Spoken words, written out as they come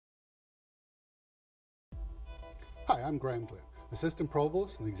Hi, I'm Graham Glynn, Assistant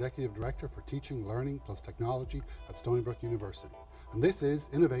Provost and Executive Director for Teaching, Learning plus Technology at Stony Brook University. And this is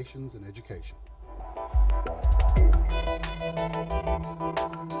Innovations in Education.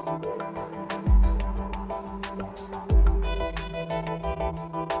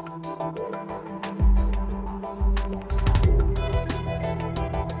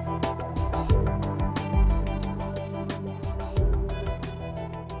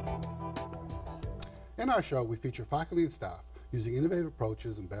 In our show, we feature faculty and staff using innovative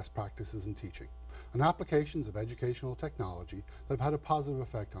approaches and best practices in teaching and applications of educational technology that have had a positive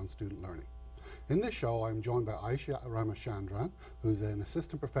effect on student learning. In this show, I'm joined by Ayesha Ramachandran, who's an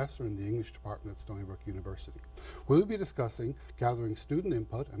assistant professor in the English department at Stony Brook University. We'll be discussing gathering student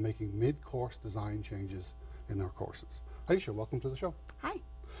input and making mid-course design changes in our courses. Ayesha, welcome to the show. Hi.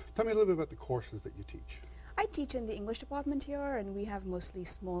 Tell me a little bit about the courses that you teach. I teach in the English department here, and we have mostly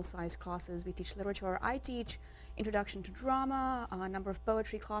small-sized classes. We teach literature. I teach Introduction to Drama, a number of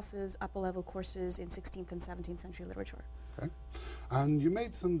poetry classes, upper-level courses in 16th and 17th century literature. Okay. And you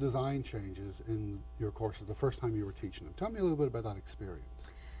made some design changes in your courses the first time you were teaching them. Tell me a little bit about that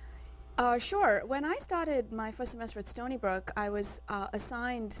experience. Sure. When I started my first semester at Stony Brook, I was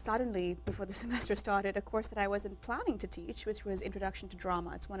assigned suddenly, before the semester started, a course that I wasn't planning to teach, which was Introduction to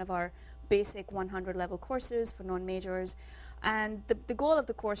Drama. It's one of our basic 100 level courses for non-majors. And the goal of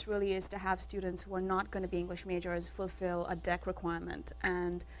the course really is to have students who are not going to be English majors fulfill a DEC requirement.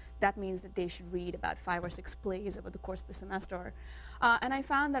 And that means that they should read about 5 or 6 plays over the course of the semester. And I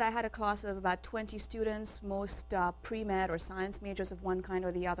found that I had a class of about 20 students, most pre-med or science majors of one kind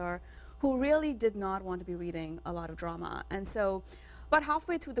or the other, who really did not want to be reading a lot of drama. And so about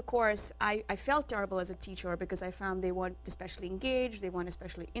halfway through the course, I felt terrible as a teacher because I found they weren't especially engaged, they weren't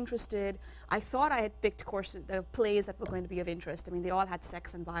especially interested. I thought I had picked plays that were going to be of interest. I mean, they all had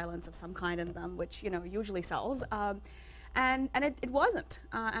sex and violence of some kind in them, which, you know, usually sells. And it wasn't.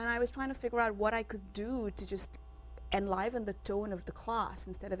 And I was trying to figure out what I could do to just enliven the tone of the class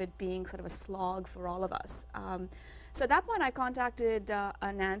instead of it being sort of a slog for all of us. So at that point, I contacted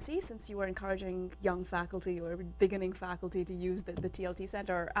Nancy, since you were encouraging young faculty or beginning faculty to use the TLT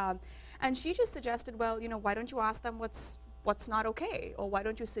Center. And she just suggested, well, you know, why don't you ask them what's not okay? Or why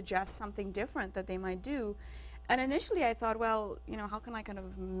don't you suggest something different that they might do? And initially, I thought, well, you know, how can I kind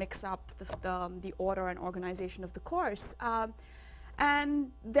of mix up the order and organization of the course?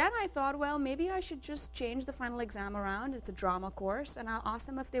 And then I thought, well, maybe I should just change the final exam around. It's a drama course, and I'll ask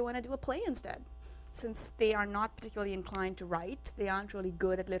them if they want to do a play instead. Since they are not particularly inclined to write, they aren't really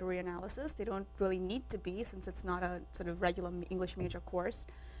good at literary analysis. They don't really need to be, since it's not a sort of regular English major course.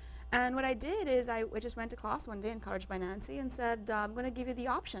 And what I did is I just went to class one day, encouraged by Nancy, and said, I'm going to give you the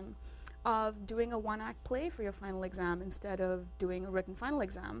option of doing a one-act play for your final exam instead of doing a written final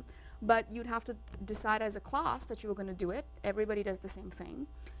exam. But you'd have to decide as a class that you were going to do it. Everybody does the same thing.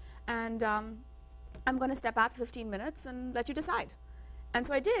 And I'm going to step out for 15 minutes and let you decide. And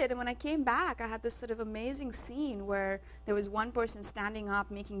so I did, and when I came back, I had this sort of amazing scene where there was one person standing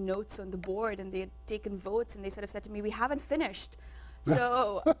up making notes on the board, and they had taken votes, and they sort of said to me, we haven't finished.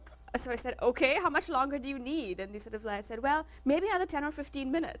 So so I said, okay, how much longer do you need? And they sort of said, well, maybe another 10 or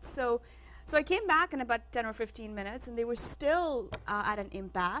 15 minutes. So I came back in about 10 or 15 minutes, and they were still at an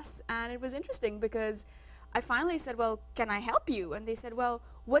impasse. And it was interesting because I finally said, well, can I help you? And they said, well,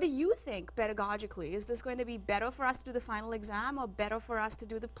 what do you think pedagogically? Is this going to be better for us to do the final exam or better for us to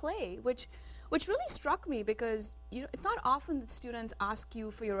do the play? Which really struck me because, you know, it's not often that students ask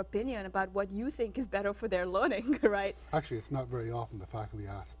you for your opinion about what you think is better for their learning, right? Actually, it's not very often the faculty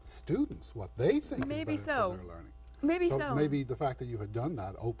ask the students what they think is better for their learning. Maybe so. Maybe the fact that you had done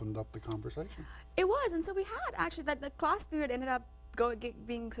that opened up the conversation. It was, and so we had actually the class period ended up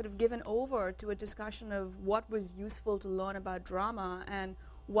being sort of given over to a discussion of what was useful to learn about drama and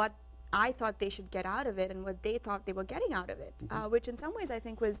what I thought they should get out of it and what they thought they were getting out of it, which in some ways I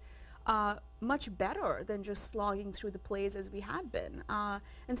think was much better than just slogging through the plays as we had been.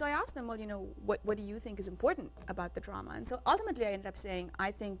 And so I asked them, well, you know, what do you think is important about the drama? And so ultimately I ended up saying,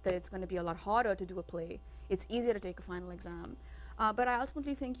 I think that it's going to be a lot harder to do a play. It's easier to take a final exam. But I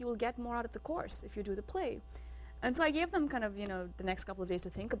ultimately think you will get more out of the course if you do the play. And so I gave them kind of, you know, the next couple of days to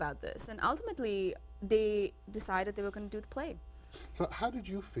think about this. And ultimately, they decided they were going to do the play. So how did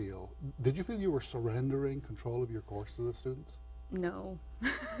you feel? Did you feel you were surrendering control of your course to the students? No.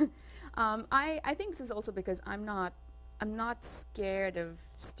 I think this is also because I'm not scared of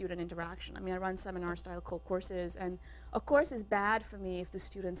student interaction. I mean, I run seminar-style courses, and a course is bad for me if the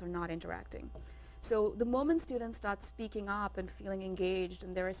students are not interacting. So the moment students start speaking up and feeling engaged,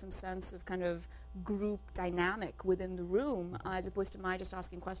 and there is some sense of kind of group dynamic within the room, as opposed to my just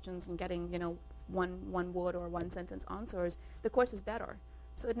asking questions and getting, you know, one word or one sentence answers, the course is better.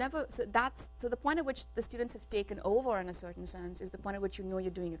 So it never, so the point at which the students have taken over in a certain sense is the point at which you know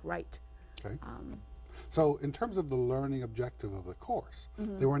you're doing it right. Okay. So in terms of the learning objective of the course,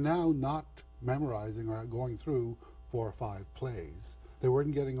 they were now not memorizing or going through 4 or 5 plays. They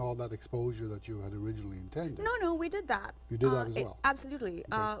weren't getting all that exposure that you had originally intended. No, we did that. You did that as well? Absolutely.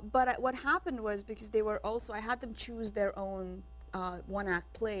 Okay. But what happened was, because they were also, I had them choose their own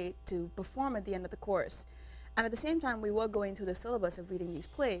one-act play to perform at the end of the course. And at the same time, we were going through the syllabus of reading these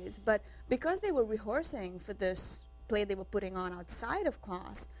plays. But because they were rehearsing for this play they were putting on outside of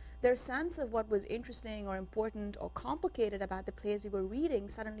class, their sense of what was interesting or important or complicated about the plays we were reading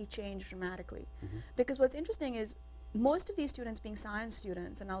suddenly changed dramatically. Because what's interesting is, most of these students being science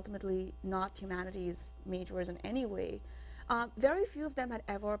students and ultimately not humanities majors in any way, very few of them had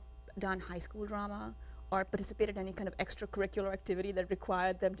ever done high school drama or participated in any kind of extracurricular activity that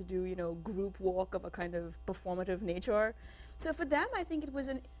required them to do, you know, group work of a kind of performative nature. So for them, I think it was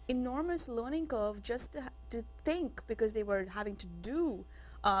an enormous learning curve just to think, because they were having to do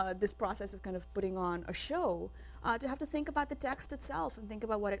this process of kind of putting on a show, to have to think about the text itself and think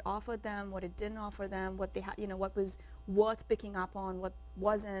about what it offered them, what it didn't offer them, what they had, you know, what was worth picking up on, what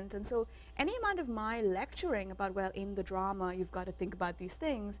wasn't. And so any amount of my lecturing about, well, in the drama you've got to think about these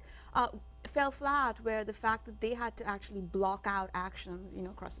things, fell flat, where the fact that they had to actually block out action, you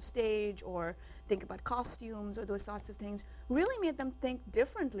know, across the stage, or think about costumes or those sorts of things, really made them think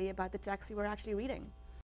differently about the text you were actually reading.